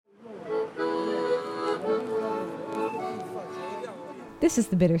This is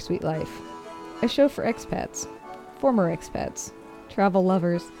The Bittersweet Life, a show for expats, former expats, travel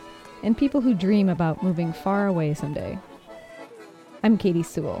lovers, and people who dream about moving far away someday. I'm Katie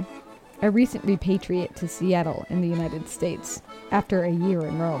Sewell, a recent repatriate to Seattle in the United States after a year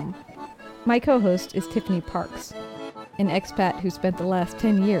in Rome. My co-host is Tiffany Parks, an expat who spent the last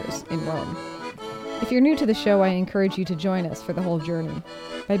 10 years in Rome. If you're new to the show, I encourage you to join us for the whole journey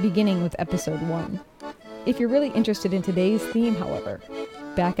by beginning with episode 1. If you're really interested in today's theme, however,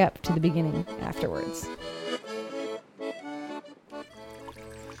 back up to the beginning afterwards.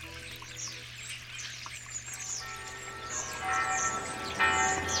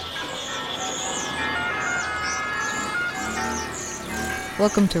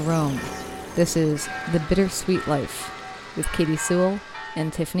 Welcome to Rome. This is The Bittersweet Life with Katie Sewell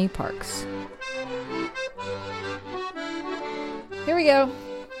and Tiffany Parks. Here we go.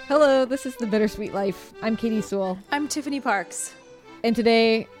 Hello, this is The Bittersweet Life. I'm Katie Sewell. I'm Tiffany Parks. And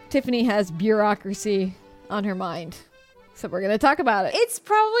today, Tiffany has bureaucracy on her mind. So we're going to talk about it. It's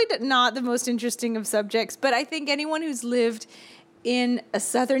probably not the most interesting of subjects, but I think anyone who's lived in a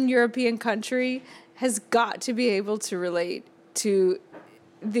Southern European country has got to be able to relate to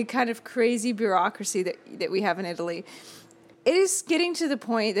the kind of crazy bureaucracy that we have in Italy. It is getting to the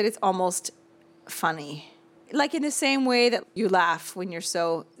point that it's almost funny. Like in the same way that you laugh when you're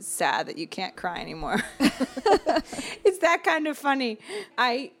so sad that you can't cry anymore. It's that kind of funny.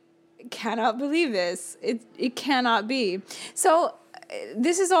 I cannot believe this. It cannot be. So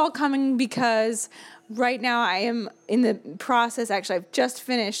this is all coming because right now I am in the process, actually I've just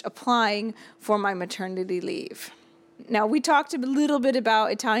finished applying for my maternity leave. Now, we talked a little bit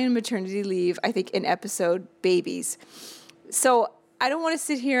about Italian maternity leave, I think, in episode Babies. So I don't want to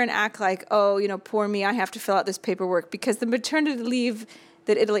sit here and act like, oh, poor me, I have to fill out this paperwork, because the maternity leave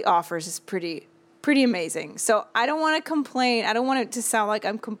that Italy offers is pretty amazing. So I don't want to complain. I don't want it to sound like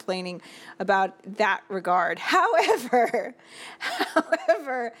I'm complaining about that regard. However,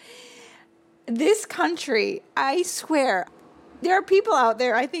 this country, I swear, there are people out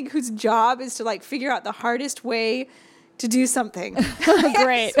there, I think, whose job is to figure out the hardest way to do something.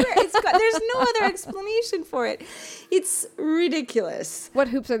 Great. There's no other explanation for it. It's ridiculous. What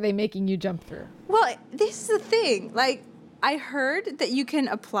hoops are they making you jump through? Well, this is the thing. I heard that you can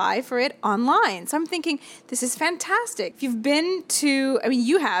apply for it online. So I'm thinking, this is fantastic. If you've been to,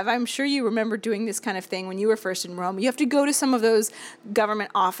 you have, I'm sure you remember doing this kind of thing when you were first in Rome. You have to go to some of those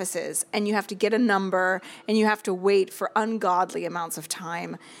government offices and you have to get a number and you have to wait for ungodly amounts of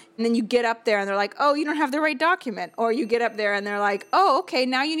time. And then you get up there and they're like, oh, you don't have the right document. Or you get up there and they're like, oh, okay,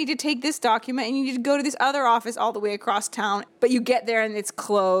 now you need to take this document and you need to go to this other office all the way across town. But you get there and it's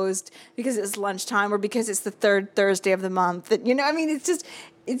closed because it's lunchtime or because it's the third Thursday of the month.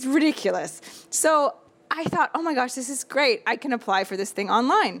 It's ridiculous. So I thought, oh my gosh, this is great. I can apply for this thing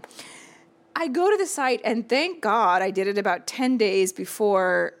online. I go to the site and thank God I did it about 10 days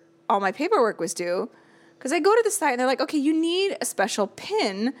before all my paperwork was due. Because I go to the site and they're like, okay, you need a special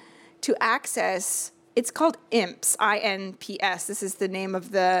PIN to access, it's called INPS, I-N-P-S. This is the name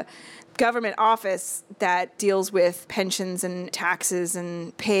of the government office that deals with pensions and taxes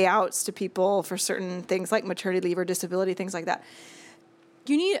and payouts to people for certain things like maternity leave or disability, things like that.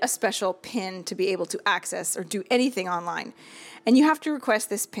 You need a special PIN to be able to access or do anything online. And you have to request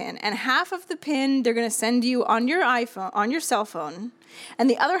this PIN. And half of the PIN they're going to send you on your iPhone, on your cell phone, and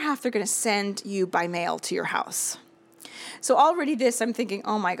the other half they're going to send you by mail to your house. So already I'm thinking,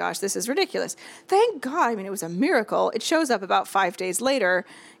 oh my gosh, this is ridiculous. Thank God, it was a miracle. It shows up about 5 days later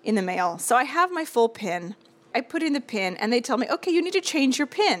in the mail. So I have my full PIN. I put in the PIN and they tell me, okay, you need to change your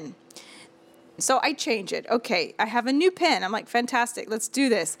PIN. So I change it. Okay, I have a new PIN. I'm like, fantastic, let's do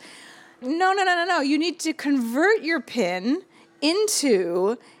this. No. You need to convert your PIN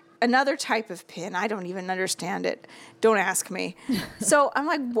into another type of PIN. I don't even understand it. Don't ask me. So I'm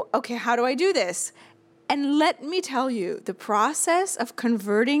like, okay, how do I do this? And let me tell you, the process of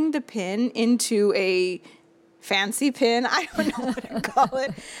converting the PIN into a fancy PIN, I don't know what to call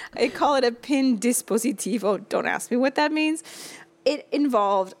it. I call it a PIN dispositivo. Don't ask me what that means. It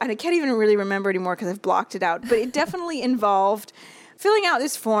involved, and I can't even really remember anymore because I've blocked it out, but it definitely involved filling out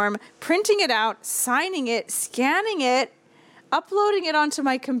this form, printing it out, signing it, scanning it, uploading it onto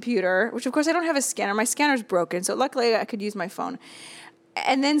my computer, which of course I don't have a scanner. My scanner's broken, so luckily I could use my phone.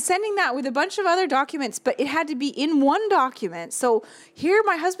 And then sending that with a bunch of other documents, but it had to be in one document. So here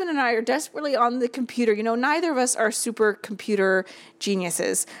my husband and I are desperately on the computer. Neither of us are super computer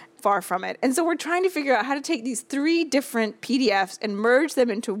geniuses, far from it. And so we're trying to figure out how to take these 3 different PDFs and merge them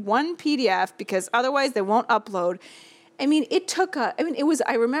into one PDF because otherwise they won't upload. I mean, it was,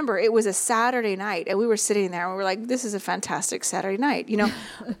 I remember it was a Saturday night and we were sitting there and we were like, this is a fantastic Saturday night. You know,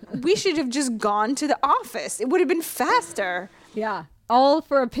 we should have just gone to the office. It would have been faster. Yeah. All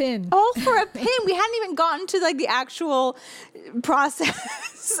for a pin. All for a pin. We hadn't even gotten to like the actual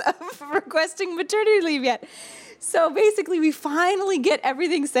process of requesting maternity leave yet. So basically we finally get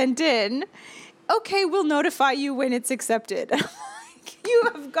everything sent in. Okay, we'll notify you when it's accepted. You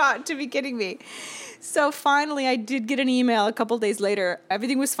have got to be kidding me. So finally, I did get an email a couple days later.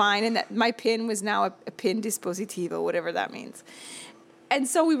 Everything was fine, and that my PIN was now a PIN dispositivo, whatever that means. And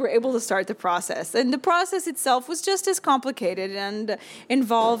so we were able to start the process. And the process itself was just as complicated and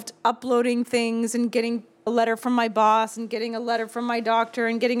involved uploading things and getting a letter from my boss and getting a letter from my doctor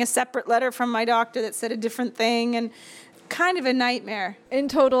and getting a separate letter from my doctor that said a different thing, and kind of a nightmare. In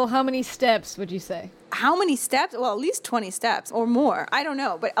total, how many steps would you say? How many steps? Well, at least 20 steps or more. I don't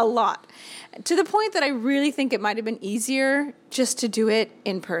know, but a lot. To the point that I really think it might have been easier just to do it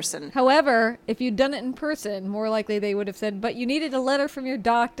in person. However, if you'd done it in person, more likely they would have said, but you needed a letter from your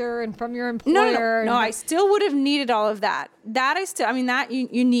doctor and from your employer. No, I still would have needed all of that. That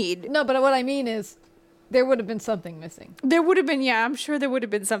you need. No, but what I mean is there would have been something missing. There would have been, yeah, I'm sure there would have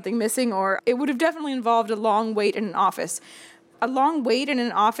been something missing, or it would have definitely involved a long wait in an office. A long wait in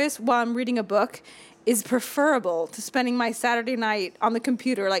an office while I'm reading a book is preferable to spending my Saturday night on the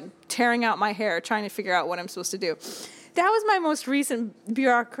computer, like tearing out my hair, trying to figure out what I'm supposed to do. That was my most recent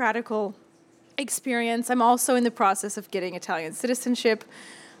bureaucratical experience. I'm also in the process of getting Italian citizenship,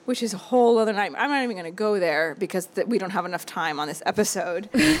 which is a whole other night. I'm not even going to go there because we don't have enough time on this episode.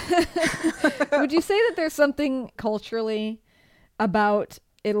 Would you say that there's something culturally about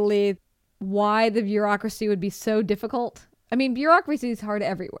Italy, why the bureaucracy would be so difficult? I mean, bureaucracy is hard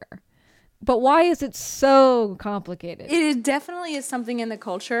everywhere. But why is it so complicated? It definitely is something in the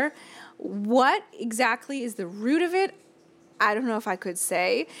culture. What exactly is the root of it? I don't know if I could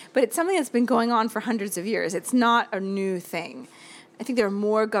say, but it's something that's been going on for hundreds of years. It's not a new thing. I think there are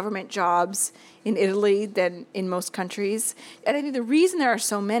more government jobs in Italy than in most countries. And I think the reason there are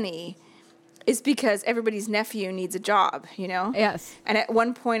so many is because everybody's nephew needs a job, you know? Yes. And at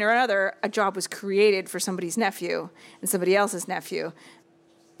one point or another, a job was created for somebody's nephew and somebody else's nephew.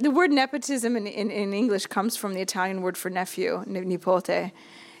 The word nepotism in English comes from the Italian word for nephew, nipote.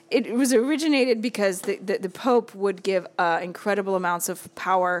 It was originated because the Pope would give incredible amounts of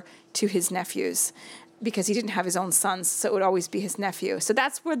power to his nephews because he didn't have his own sons, so it would always be his nephew. So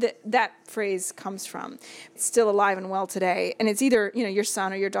that's where that phrase comes from. It's still alive and well today. And it's either, you know, your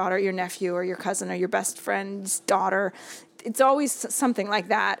son or your daughter, your nephew or your cousin or your best friend's daughter. It's always something like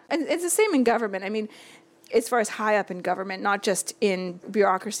that. And it's the same in government. I mean, as far as high up in government, not just in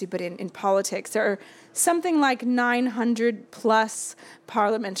bureaucracy, but in politics. There are something like 900 plus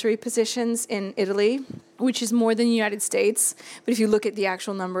parliamentary positions in Italy, which is more than the United States. But if you look at the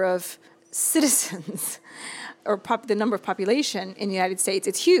actual number of citizens or the number of population in the United States,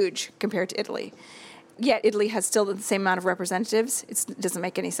 it's huge compared to Italy. Yet Italy has still the same amount of representatives. It doesn't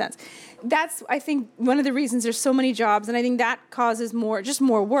make any sense. That's, I think, one of the reasons there's so many jobs, and I think that causes more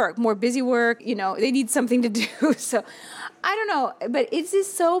work, more busy work. You know, they need something to do. So I don't know, but it's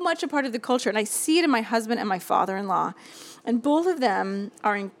just so much a part of the culture, and I see it in my husband and my father-in-law, and both of them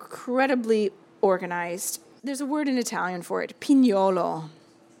are incredibly organized. There's a word in Italian for it, pignolo.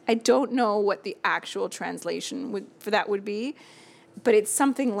 I don't know what the actual translation for that would be, but it's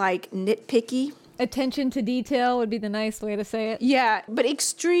something like nitpicky. Attention to detail would be the nice way to say it. Yeah, but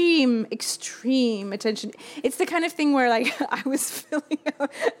extreme attention. It's the kind of thing where, like, I was filling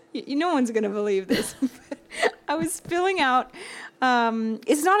out, no one's going to believe this. I was filling out,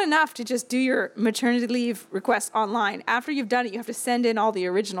 it's not enough to just do your maternity leave request online. After you've done it, you have to send in all the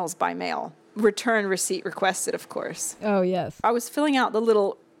originals by mail. Return receipt requested, of course. Oh, yes. I was filling out the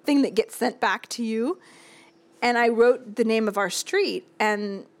little thing that gets sent back to you, and I wrote the name of our street,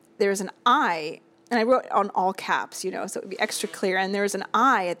 and there's an I, and I wrote it on all caps, you know, so it would be extra clear, and there was an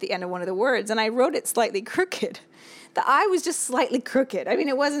I at the end of one of the words, and I wrote it slightly crooked. The I was just slightly crooked. I mean,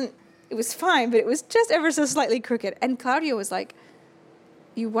 it was fine, but it was just ever so slightly crooked. And Claudio was like,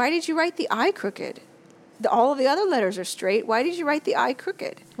 why did you write the I crooked? All of the other letters are straight. Why did you write the I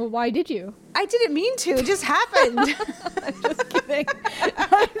crooked? Well, why did you? I didn't mean to. It just happened. I'm just kidding.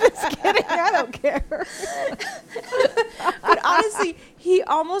 I'm just kidding. I don't care. But honestly, he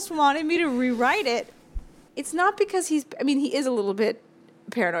almost wanted me to rewrite it. It's not because he is a little bit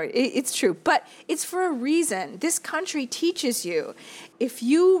paranoid. It's true. But it's for a reason. This country teaches you. If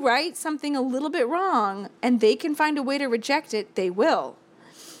you write something a little bit wrong and they can find a way to reject it, they will.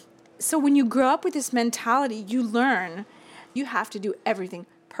 So when you grow up with this mentality, you learn you have to do everything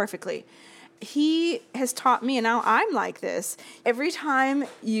perfectly. he has taught me, and now I'm like this. Every time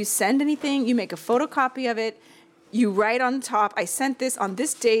you send anything, you make a photocopy of it, you write on top, I sent this on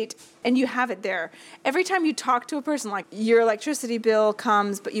this date, and you have it there. Every time you talk to a person, like your electricity bill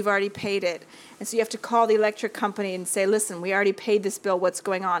comes, but you've already paid it. And so you have to call the electric company and say, listen, we already paid this bill, what's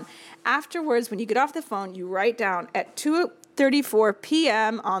going on? Afterwards, when you get off the phone, you write down at 2:34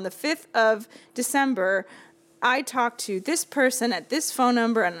 p.m. on the 5th of December, I talked to this person at this phone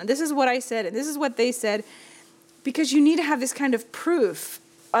number, and this is what I said, and this is what they said, because you need to have this kind of proof.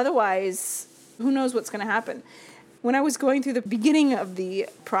 Otherwise, who knows what's going to happen? When I was going through the beginning of the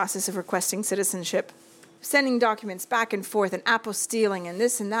process of requesting sending documents back and forth and apostilling and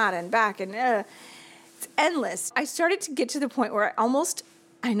this and that and back and it's endless. I started to get to the point where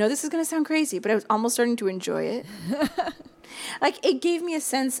I know this is going to sound crazy, but I was almost starting to enjoy it. Like, it gave me a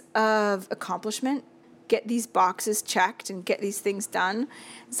sense of accomplishment, get these boxes checked and get these things done.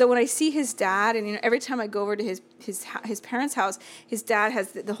 So when I see his dad, and every time I go over to his parents' house, his dad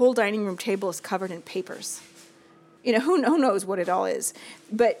has the whole dining room table is covered in papers. Who knows what it all is.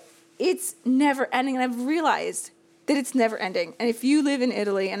 But it's never ending. And I've realized that it's never ending. And if you live in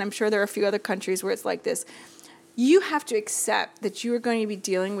Italy, and I'm sure there are a few other countries where it's like this, you have to accept that you are going to be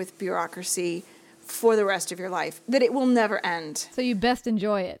dealing with bureaucracy for the rest of your life, that it will never end. So you best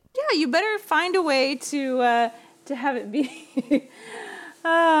enjoy it. Yeah, you better find a way to have it be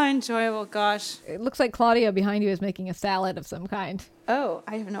enjoyable. Gosh. It looks like Claudio behind you is making a salad of some kind. Oh,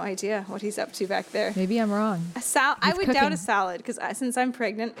 I have no idea what he's up to back there. Maybe I'm wrong. I would doubt cooking. a salad, because since I'm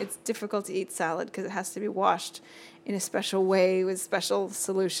pregnant, it's difficult to eat salad because it has to be washed in a special way with special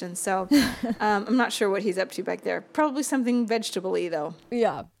solutions. So I'm not sure what he's up to back there. Probably something vegetable-y, though.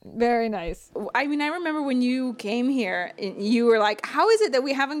 Yeah, very nice. I mean, I remember when you came here, and you were like, how is it that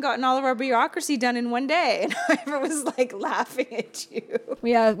we haven't gotten all of our bureaucracy done in one day? And I was like laughing at you.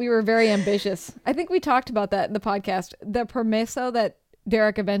 Yeah, we were very ambitious. I think we talked about that in the podcast. The permesso that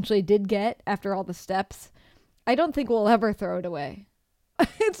Derek eventually did get after all the steps, I don't think we'll ever throw it away.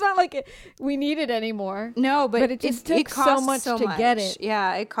 It's not like we need it anymore. No, but it just took so much to get it.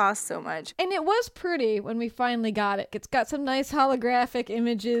 Yeah, it cost so much. And it was pretty when we finally got it. It's got some nice holographic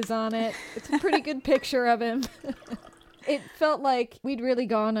images on it. It's a pretty good picture of him. It felt like we'd really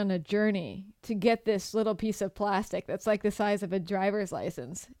gone on a journey to get this little piece of plastic that's like the size of a driver's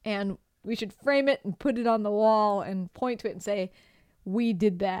license. And we should frame it and put it on the wall and point to it and say, we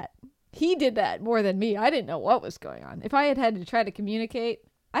did that. He did that more than me. I didn't know what was going on. If I had to try to communicate,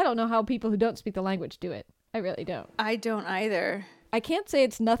 I don't know how people who don't speak the language do it. I really don't. I don't either. I can't say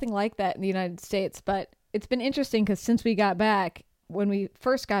it's nothing like that in the United States, but it's been interesting because since we got back, when we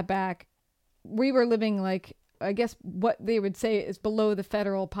first got back, we were living like, I guess what they would say is below the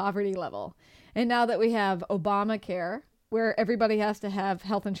federal poverty level. And now that we have Obamacare, where everybody has to have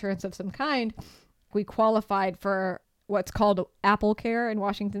health insurance of some kind, we qualified for what's called Apple Care in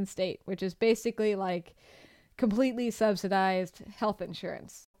Washington State, which is basically like completely subsidized health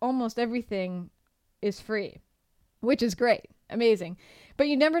insurance. Almost everything is free, which is great, amazing. But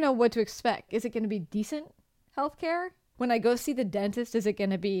you never know what to expect. Is it going to be decent health care? When I go see the dentist, is it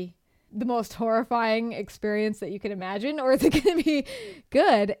going to be the most horrifying experience that you can imagine, or is it going to be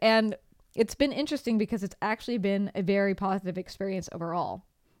good? And it's been interesting because it's actually been a very positive experience overall.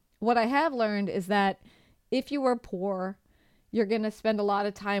 What I have learned is that if you are poor, you're going to spend a lot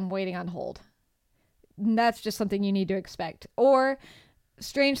of time waiting on hold. And that's just something you need to expect. Or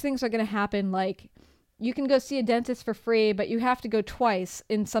strange things are going to happen, like you can go see a dentist for free, but you have to go twice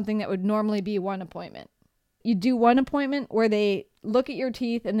in something that would normally be one appointment. You do one appointment where they look at your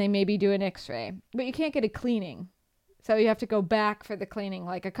teeth and they maybe do an x-ray, but you can't get a cleaning. So you have to go back for the cleaning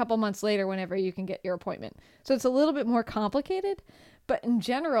like a couple months later whenever you can get your appointment. So it's a little bit more complicated, but in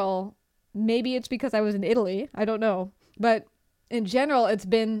general, maybe it's because I was in Italy. I don't know. But in general, it's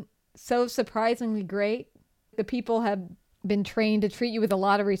been so surprisingly great. The people have been trained to treat you with a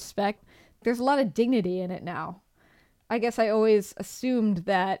lot of respect. There's a lot of dignity in it now. I guess I always assumed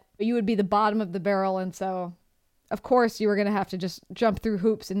that you would be the bottom of the barrel. And so, of course, you were going to have to just jump through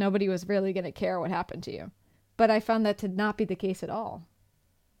hoops and nobody was really going to care what happened to you. But I found that to not be the case at all,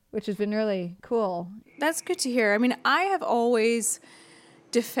 which has been really cool. That's good to hear. I mean, I have always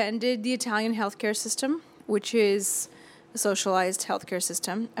defended the Italian healthcare system, which is a socialized healthcare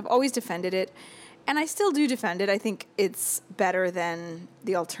system. I've always defended it, and I still do defend it. I think it's better than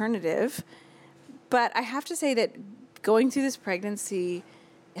the alternative. But I have to say that going through this pregnancy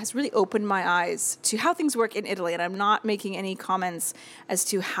has really opened my eyes to how things work in Italy. And I'm not making any comments as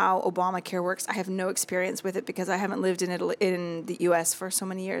to how Obamacare works. I have no experience with it because I haven't lived in Italy, in the US for so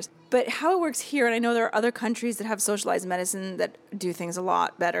many years. But how it works here, and I know there are other countries that have socialized medicine that do things a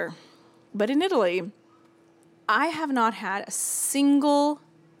lot better. But in Italy, I have not had a single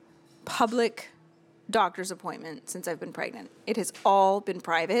public doctor's appointment since I've been pregnant. It has all been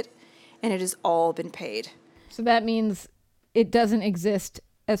private, and it has all been paid. So that means it doesn't exist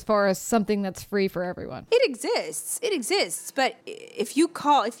as far as something that's free for everyone. It exists. But if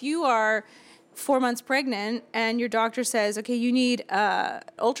you are 4 months pregnant and your doctor says, okay, you need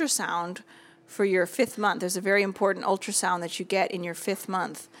ultrasound for your 5th month. There's a very important ultrasound that you get in your 5th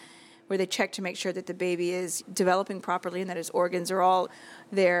month where they check to make sure that the baby is developing properly and that his organs are all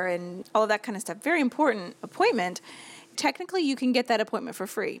there and all of that kind of stuff. Very important appointment. Technically, you can get that appointment for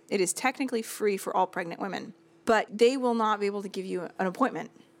free. It is technically free for all pregnant women, but they will not be able to give you an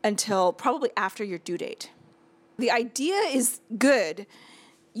appointment until probably after your due date. The idea is good.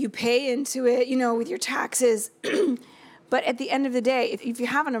 You pay into it, with your taxes. But at the end of the day, if you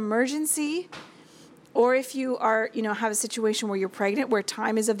have an emergency or if you are, have a situation where you're pregnant, where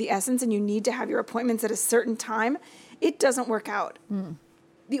time is of the essence and you need to have your appointments at a certain time, it doesn't work out.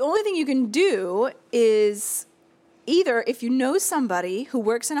 The only thing you can do is either if you know somebody who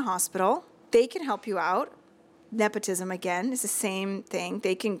works in a hospital, they can help you out. Nepotism, again, is the same thing.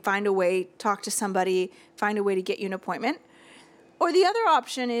 They can find a way, talk to somebody, find a way to get you an appointment. Or the other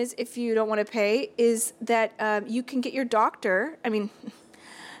option is, if you don't want to pay, is that you can get your doctor. I mean,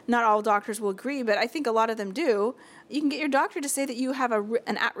 not all doctors will agree, but I think a lot of them do. You can get your doctor to say that you have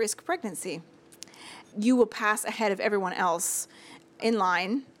an at-risk pregnancy. You will pass ahead of everyone else in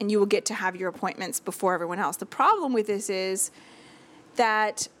line, and you will get to have your appointments before everyone else. The problem with this is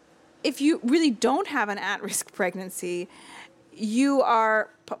that if you really don't have an at-risk pregnancy, you are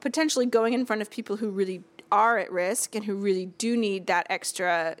potentially going in front of people who really are at risk and who really do need that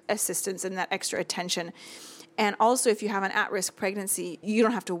extra assistance and that extra attention. And also, if you have an at-risk pregnancy, you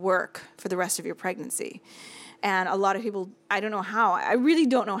don't have to work for the rest of your pregnancy. And a lot of people, I really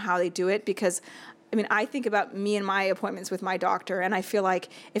don't know how they do it, because I think about me and my appointments with my doctor, and I feel like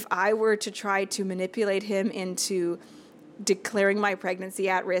if I were to try to manipulate him into declaring my pregnancy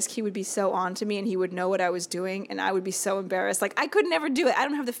at risk, he would be so on to me and he would know what I was doing, and I would be so embarrassed. Like, I could never do it. I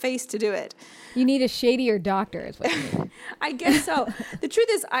don't have the face to do it. You need a shadier doctor is what you need. I guess so. The truth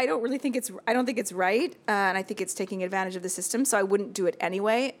is, I don't think it's right, and I think it's taking advantage of the system, so I wouldn't do it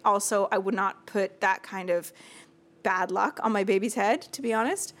anyway. Also, I would not put that kind of bad luck on my baby's head, to be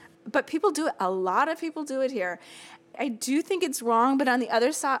honest. But people do it. A lot of people do it here. I do think it's wrong, but on the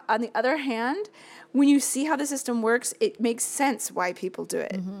other hand, when you see how the system works, it makes sense why people do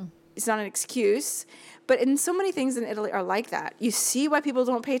it. Mm-hmm. It's not an excuse, but in so many things in Italy are like that. You see why people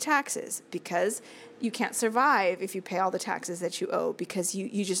don't pay taxes, because you can't survive if you pay all the taxes that you owe, because you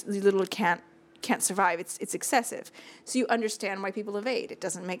literally can't survive. It's excessive. So you understand why people evade. It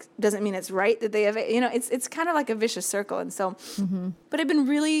doesn't mean it's right that they evade. It's kind of like a vicious circle. And so, But I've been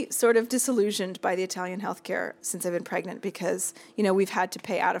really sort of disillusioned by the Italian healthcare since I've been pregnant, because, we've had to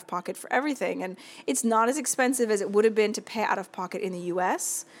pay out of pocket for everything. And it's not as expensive as it would have been to pay out of pocket in the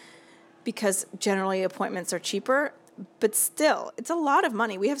US, because generally appointments are cheaper. But still, it's a lot of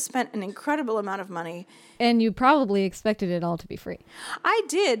money. We have spent an incredible amount of money. And you probably expected it all to be free. I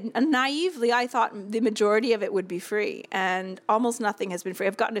did. And naively, I thought the majority of it would be free. And almost nothing has been free.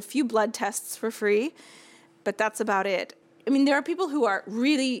 I've gotten a few blood tests for free, but that's about it. There are people who are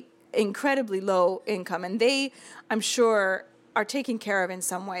really incredibly low income, and they, I'm sure, are taken care of in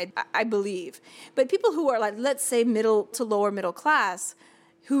some way, I believe. But people who are, like, let's say, middle to lower middle class,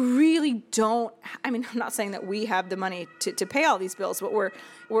 who really don't, I'm not saying that we have the money to pay all these bills, but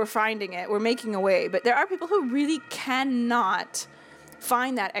we're finding it, we're making a way. But there are people who really cannot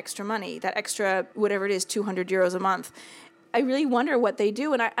find that extra money, that extra, whatever it is, 200 euros a month. I really wonder what they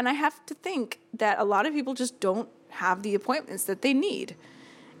do. And I have to think that a lot of people just don't have the appointments that they need.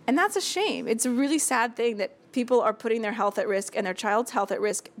 And that's a shame. It's a really sad thing that people are putting their health at risk and their child's health at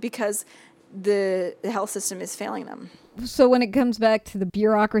risk because the health system is failing them. So when it comes back to the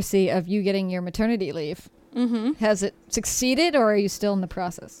bureaucracy of you getting your maternity leave, has it succeeded, or are you still in the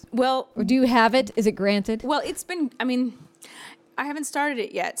process? Well, or do you have it? Is it granted? Well, it's been, I haven't started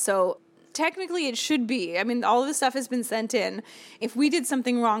it yet. So technically it should be. All of the stuff has been sent in. If we did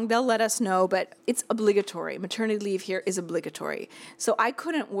something wrong, they'll let us know, but it's obligatory. Maternity leave here is obligatory. So I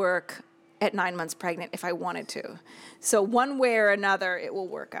couldn't work at 9 months pregnant if I wanted to. So one way or another, it will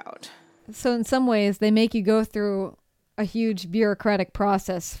work out. So in some ways, they make you go through a huge bureaucratic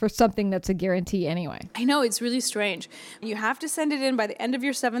process for something that's a guarantee anyway. I know, it's really strange. You have to send it in by the end of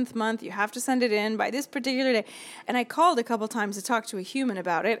your 7th month. You have to send it in by this particular day. And I called a couple times to talk to a human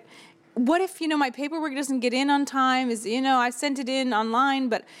about it. what if, my paperwork doesn't get in on time? I sent it in online,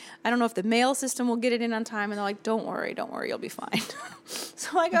 but I don't know if the mail system will get it in on time. And they're like, don't worry, you'll be fine.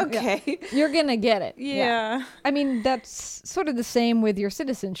 So I'm like, okay. Yeah. You're going to get it. Yeah. I mean, that's sort of the same with your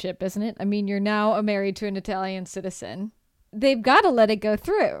citizenship, isn't it? I mean, you're now married to an Italian citizen. They've got to let it go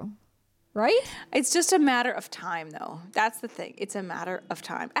through, right? It's just a matter of time, though. That's the thing. It's a matter of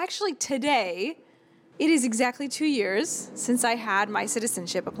time. Actually, today, it is exactly 2 years since I had my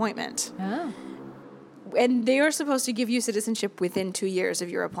citizenship appointment. Oh. And they are supposed to give you citizenship within 2 years of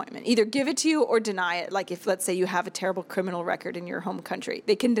your appointment. Either give it to you or deny it. Like if, let's say, you have a terrible criminal record in your home country,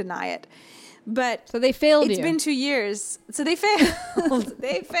 they can deny it. But so they failed It's been 2 years. So they failed.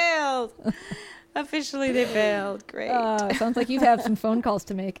 They failed. Officially, they failed. Great. Sounds like you'd have some phone calls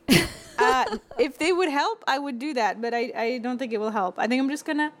to make. If they would help, I would do that. But I don't think it will help. I think I'm just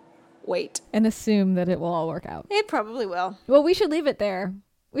going to wait. And assume that it will all work out. It probably will. Well, we should leave it there.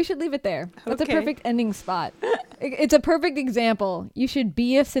 That's Okay. a perfect ending spot. It's a perfect example. You should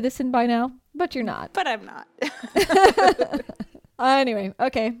be a citizen by now, but you're not. But I'm not. Anyway,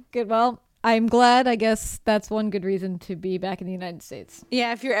 okay, good. Well, I'm glad. I guess that's one good reason to be back in the United States.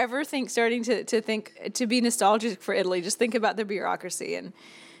 Yeah, if you're ever starting to be nostalgic for Italy, just think about the bureaucracy and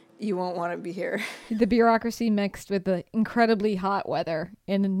you won't want to be here. The bureaucracy mixed with the incredibly hot weather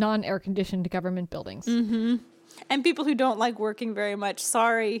in non-air-conditioned government buildings. Mm-hmm. And people who don't like working very much.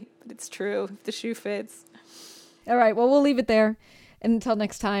 Sorry, but it's true. If the shoe fits. All right, well, we'll leave it there. And until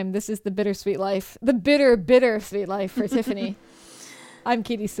next time, this is The Bittersweet Life. The bittersweet life for Tiffany. I'm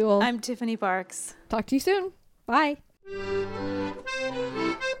Katie Sewell. I'm Tiffany Parks. Talk to you soon. Bye.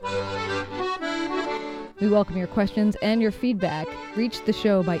 We welcome your questions and your feedback. Reach the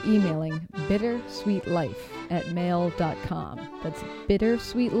show by emailing bittersweetlife@mail.com. That's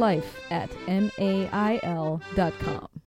bittersweetlife@mail.com.